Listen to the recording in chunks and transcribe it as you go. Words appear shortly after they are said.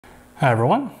Hi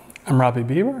everyone, I'm Robbie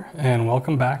Bieber and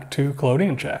welcome back to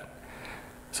Collodion Chat.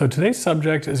 So today's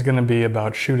subject is going to be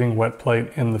about shooting wet plate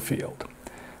in the field.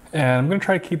 And I'm going to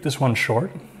try to keep this one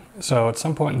short. So at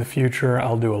some point in the future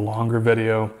I'll do a longer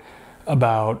video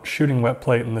about shooting wet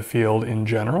plate in the field in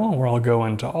general, where I'll go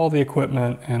into all the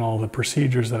equipment and all the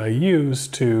procedures that I use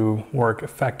to work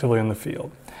effectively in the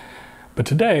field. But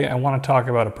today I want to talk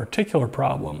about a particular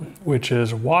problem, which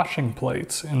is washing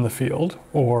plates in the field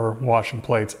or washing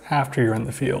plates after you're in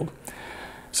the field.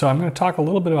 So I'm going to talk a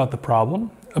little bit about the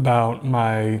problem, about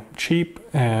my cheap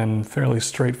and fairly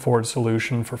straightforward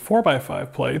solution for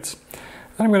 4x5 plates.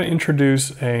 Then I'm going to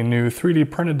introduce a new 3D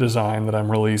printed design that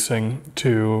I'm releasing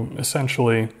to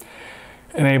essentially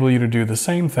enable you to do the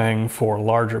same thing for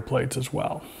larger plates as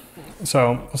well.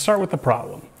 So I'll start with the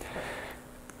problem.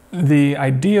 The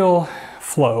ideal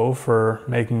flow for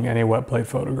making any wet plate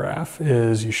photograph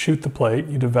is you shoot the plate,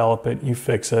 you develop it, you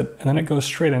fix it, and then it goes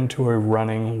straight into a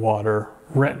running water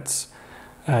rinse.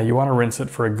 You want to rinse it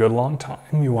for a good long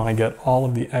time. You want to get all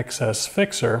of the excess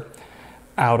fixer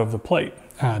out of the plate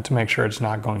to make sure it's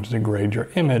not going to degrade your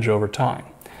image over time.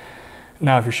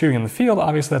 Now, if you're shooting in the field,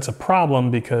 obviously that's a problem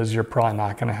because you're probably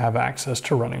not going to have access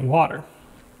to running water.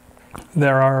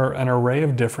 There are an array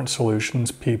of different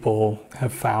solutions people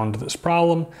have found to this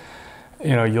problem.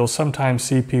 You know, you'll sometimes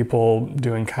see people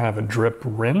doing kind of a drip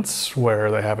rinse where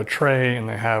they have a tray and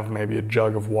they have maybe a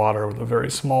jug of water with a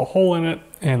very small hole in it,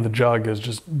 and the jug is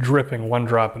just dripping one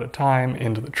drop at a time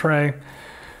into the tray.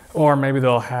 Or maybe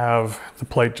they'll have the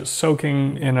plate just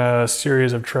soaking in a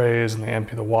series of trays and they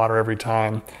empty the water every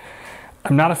time.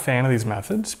 I'm not a fan of these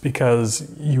methods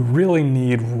because you really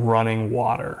need running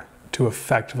water to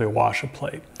effectively wash a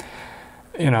plate.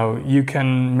 You know, you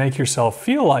can make yourself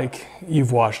feel like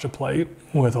you've washed a plate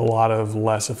with a lot of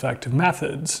less effective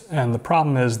methods. And the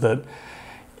problem is that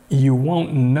you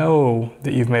won't know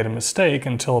that you've made a mistake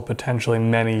until potentially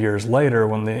many years later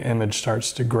when the image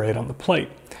starts to degrade on the plate.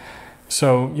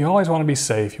 So you always want to be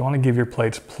safe. You want to give your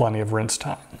plates plenty of rinse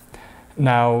time.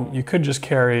 Now, you could just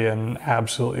carry an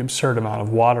absolutely absurd amount of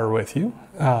water with you.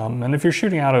 And if you're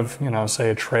shooting out of, say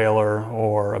a trailer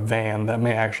or a van, that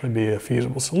may actually be a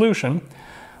feasible solution.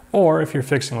 Or if you're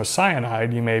fixing with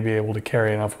cyanide, you may be able to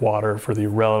carry enough water for the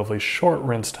relatively short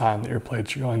rinse time that your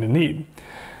plates are going to need.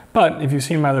 But if you've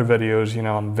seen my other videos,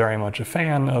 I'm very much a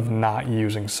fan of not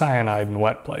using cyanide in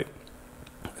wet plate.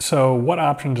 So what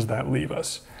option does that leave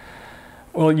us?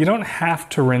 Well, you don't have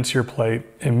to rinse your plate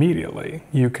immediately.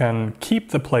 You can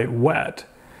keep the plate wet,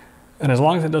 and as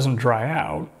long as it doesn't dry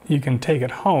out, you can take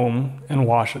it home and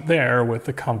wash it there with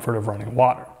the comfort of running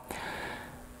water.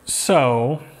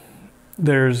 So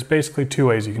there's basically two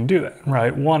ways you can do that,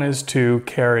 right? One is to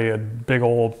carry a big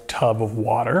old tub of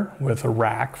water with a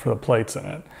rack for the plates in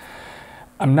it.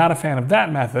 I'm not a fan of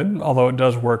that method, although it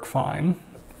does work fine,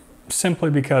 simply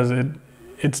because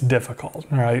it's difficult,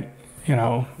 right?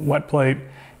 Wet plate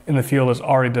in the field is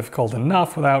already difficult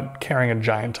enough without carrying a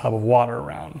giant tub of water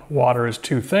around. Water is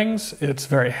two things. It's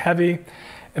very heavy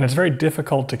and it's very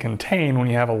difficult to contain when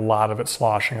you have a lot of it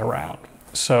sloshing around.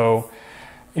 So,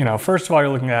 first of all,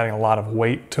 you're looking at adding a lot of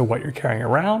weight to what you're carrying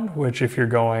around, which if you're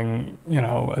going,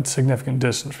 a significant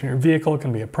distance from your vehicle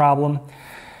can be a problem.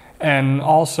 And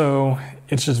also,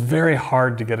 it's just very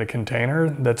hard to get a container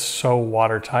that's so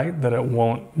watertight that it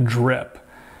won't drip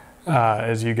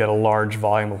as you get a large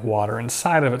volume of water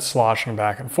inside of it sloshing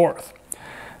back and forth.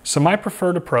 So my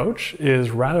preferred approach is,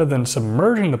 rather than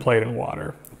submerging the plate in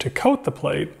water, to coat the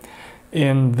plate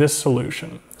in this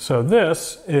solution. So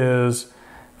this is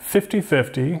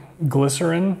 50-50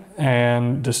 glycerin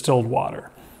and distilled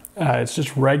water. It's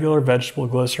just regular vegetable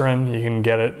glycerin. You can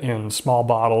get it in small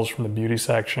bottles from the beauty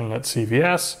section at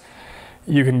CVS.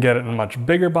 You can get it in much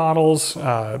bigger bottles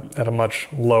at a much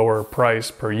lower price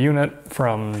per unit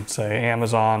from, say,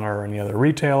 Amazon or any other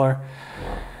retailer.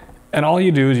 And all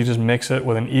you do is you just mix it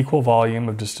with an equal volume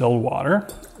of distilled water.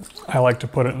 I like to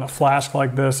put it in a flask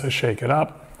like this. I shake it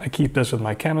up. I keep this with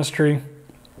my chemistry.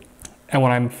 And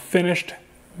when I'm finished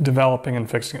developing and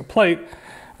fixing a plate,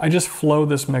 I just flow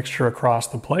this mixture across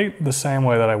the plate the same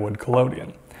way that I would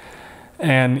collodion.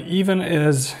 And even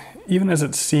as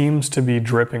it seems to be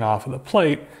dripping off of the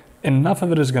plate, enough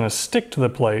of it is going to stick to the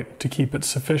plate to keep it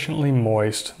sufficiently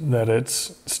moist that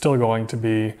it's still going to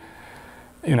be,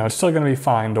 it's still going to be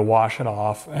fine to wash it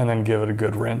off and then give it a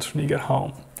good rinse when you get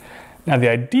home. Now, the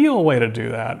ideal way to do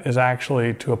that is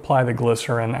actually to apply the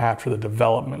glycerin after the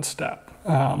development step.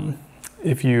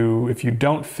 If you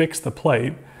don't fix the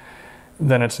plate,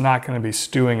 then it's not going to be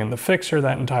stewing in the fixer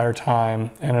that entire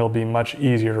time, and it'll be much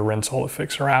easier to rinse all the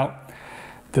fixer out.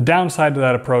 The downside to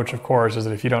that approach, of course, is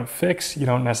that if you don't fix, you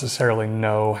don't necessarily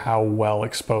know how well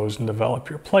exposed and developed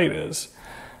your plate is.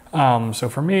 So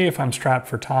for me, if I'm strapped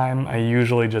for time, I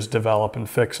usually just develop and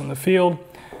fix in the field,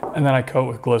 and then I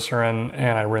coat with glycerin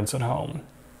and I rinse at home.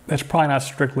 That's probably not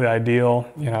strictly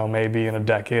ideal. You know, maybe in a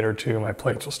decade or two, my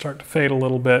plates will start to fade a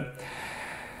little bit.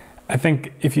 I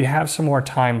think if you have some more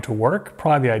time to work,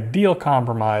 probably the ideal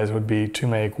compromise would be to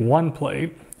make one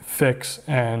plate,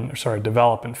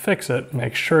 develop and fix it,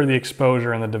 make sure the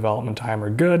exposure and the development time are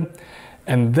good,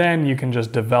 and then you can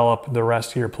just develop the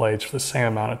rest of your plates for the same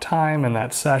amount of time in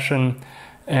that session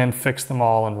and fix them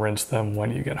all and rinse them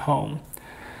when you get home.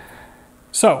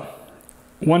 So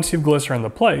once you've glycerined the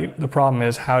plate, the problem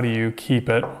is how do you keep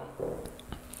it,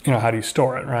 how do you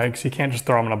store it, right? Because you can't just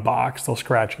throw them in a box, they'll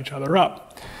scratch each other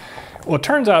up. Well, it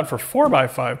turns out for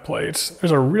 4x5 plates,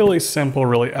 there's a really simple,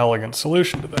 really elegant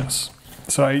solution to this.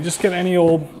 So you just get any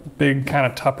old big kind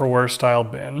of Tupperware style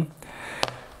bin.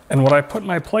 And what I put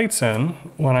my plates in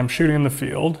when I'm shooting in the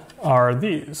field are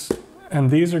these. And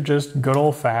these are just good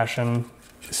old fashioned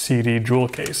CD jewel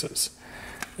cases.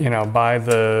 Buy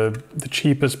the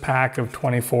cheapest pack of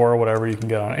 24 or whatever you can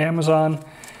get on Amazon,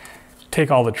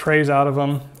 take all the trays out of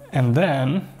them, and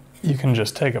then you can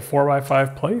just take a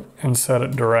 4x5 plate and set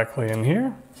it directly in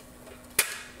here,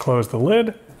 close the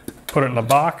lid, put it in a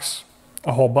box,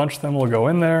 a whole bunch of them will go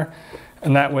in there,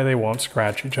 and that way they won't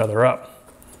scratch each other up.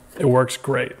 It works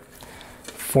great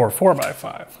for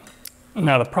 4x5.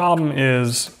 Now the problem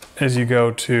is, as you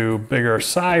go to bigger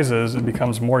sizes, it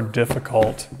becomes more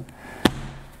difficult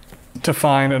to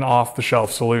find an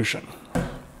off-the-shelf solution.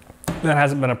 That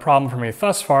hasn't been a problem for me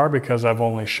thus far because I've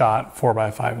only shot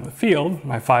 4x5 in the field.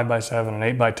 My 5x7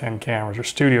 and 8x10 cameras are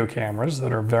studio cameras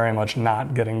that are very much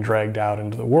not getting dragged out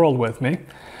into the world with me.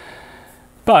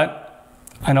 But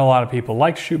I know a lot of people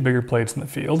like to shoot bigger plates in the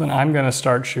field, and I'm going to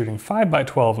start shooting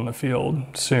 5x12 in the field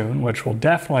soon, which will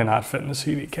definitely not fit in a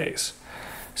CD case.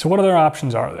 So what other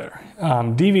options are there?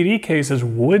 DVD cases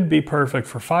would be perfect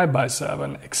for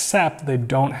 5x7, except they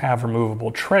don't have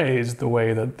removable trays the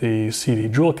way that the CD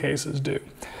jewel cases do.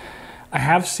 I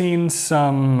have seen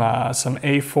some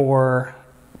A4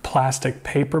 plastic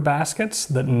paper baskets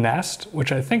that nest,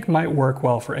 which I think might work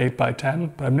well for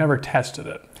 8x10, but I've never tested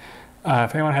it.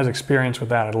 If anyone has experience with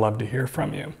that, I'd love to hear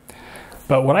from you.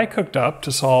 But what I cooked up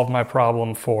to solve my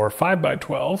problem for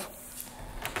 5x12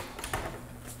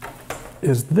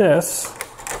 is this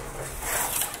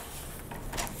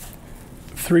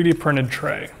 3D printed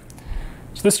tray.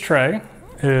 So this tray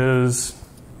it's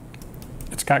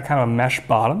got kind of a mesh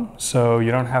bottom, so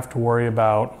you don't have to worry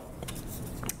about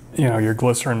your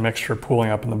glycerin mixture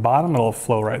pooling up in the bottom. It'll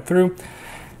flow right through.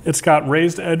 It's got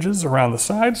raised edges around the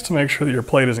sides to make sure that your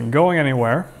plate isn't going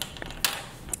anywhere.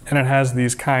 And it has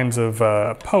these kinds of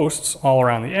posts all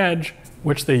around the edge,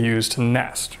 which they use to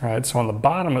nest, right? So on the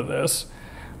bottom of this,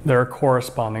 there are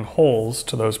corresponding holes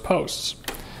to those posts.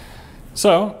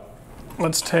 So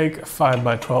let's take a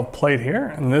 5x12 plate here,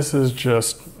 and this is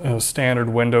just a standard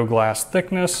window glass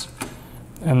thickness,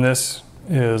 and this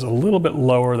is a little bit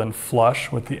lower than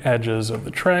flush with the edges of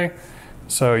the tray,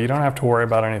 so you don't have to worry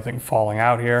about anything falling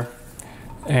out here.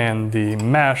 And the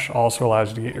mesh also allows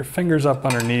you to get your fingers up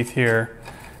underneath here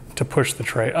to push the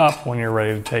tray up when you're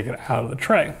ready to take it out of the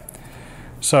tray.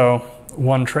 So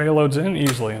one tray loads in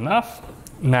easily enough.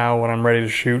 Now when I'm ready to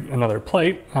shoot another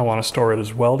plate, I want to store it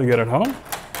as well to get it home.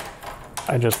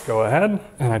 I just go ahead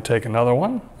and I take another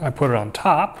one, I put it on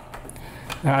top.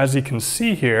 Now as you can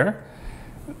see here,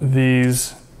 the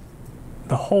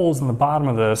holes in the bottom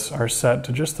of this are set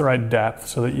to just the right depth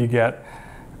so that you get,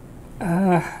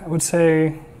 I would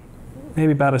say,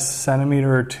 maybe about 1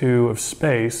 centimeter or 2 of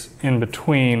space in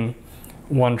between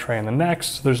one tray and the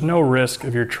next. So there's no risk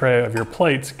of your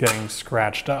plates getting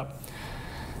scratched up.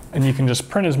 And you can just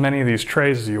print as many of these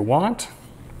trays as you want.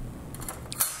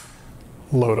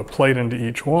 Load a plate into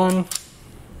each one,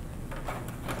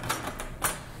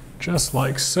 just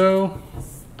like so.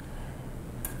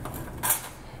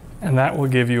 And that will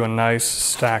give you a nice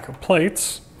stack of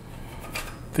plates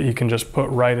that you can just put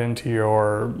right into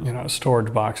your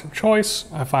storage box of choice.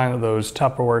 I find that those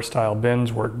Tupperware style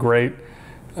bins work great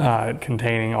at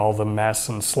containing all the mess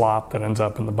and slop that ends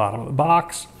up in the bottom of the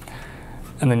box.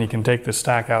 And then you can take this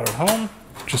stack out at home,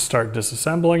 just start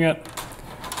disassembling it,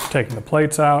 taking the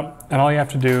plates out, and all you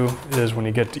have to do is when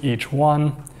you get to each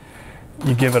one,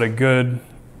 you give it a good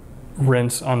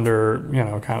rinse under,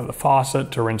 kind of the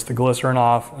faucet to rinse the glycerin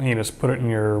off, and you just put it in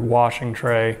your washing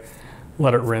tray,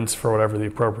 let it rinse for whatever the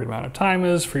appropriate amount of time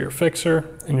is for your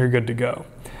fixer, and you're good to go.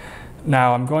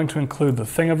 Now I'm going to include the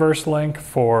Thingiverse link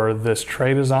for this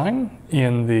tray design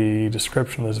in the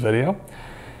description of this video.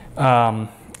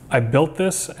 I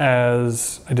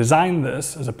designed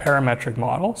this as a parametric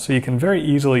model, so you can very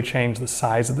easily change the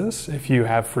size of this if you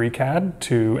have FreeCAD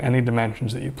to any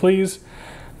dimensions that you please.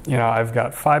 You know, I've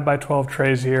got 5x12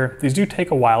 trays here. These do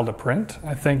take a while to print.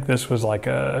 I think this was like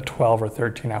a 12 or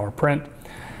 13 hour print,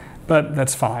 but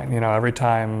that's fine. You know, every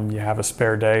time you have a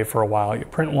spare day for a while, you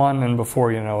print one, and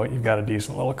before you know it, you've got a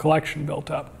decent little collection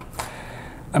built up.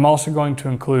 I'm also going to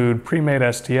include pre-made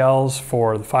STLs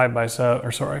for the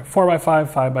 4x5,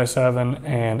 5x7,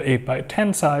 and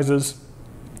 8x10 sizes,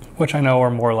 which I know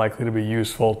are more likely to be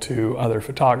useful to other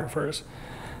photographers.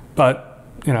 But,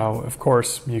 you know, of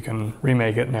course, you can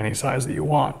remake it in any size that you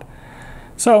want.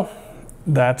 So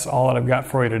that's all that I've got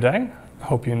for you today.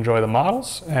 Hope you enjoy the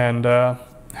models and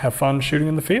have fun shooting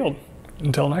in the field.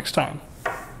 Until next time.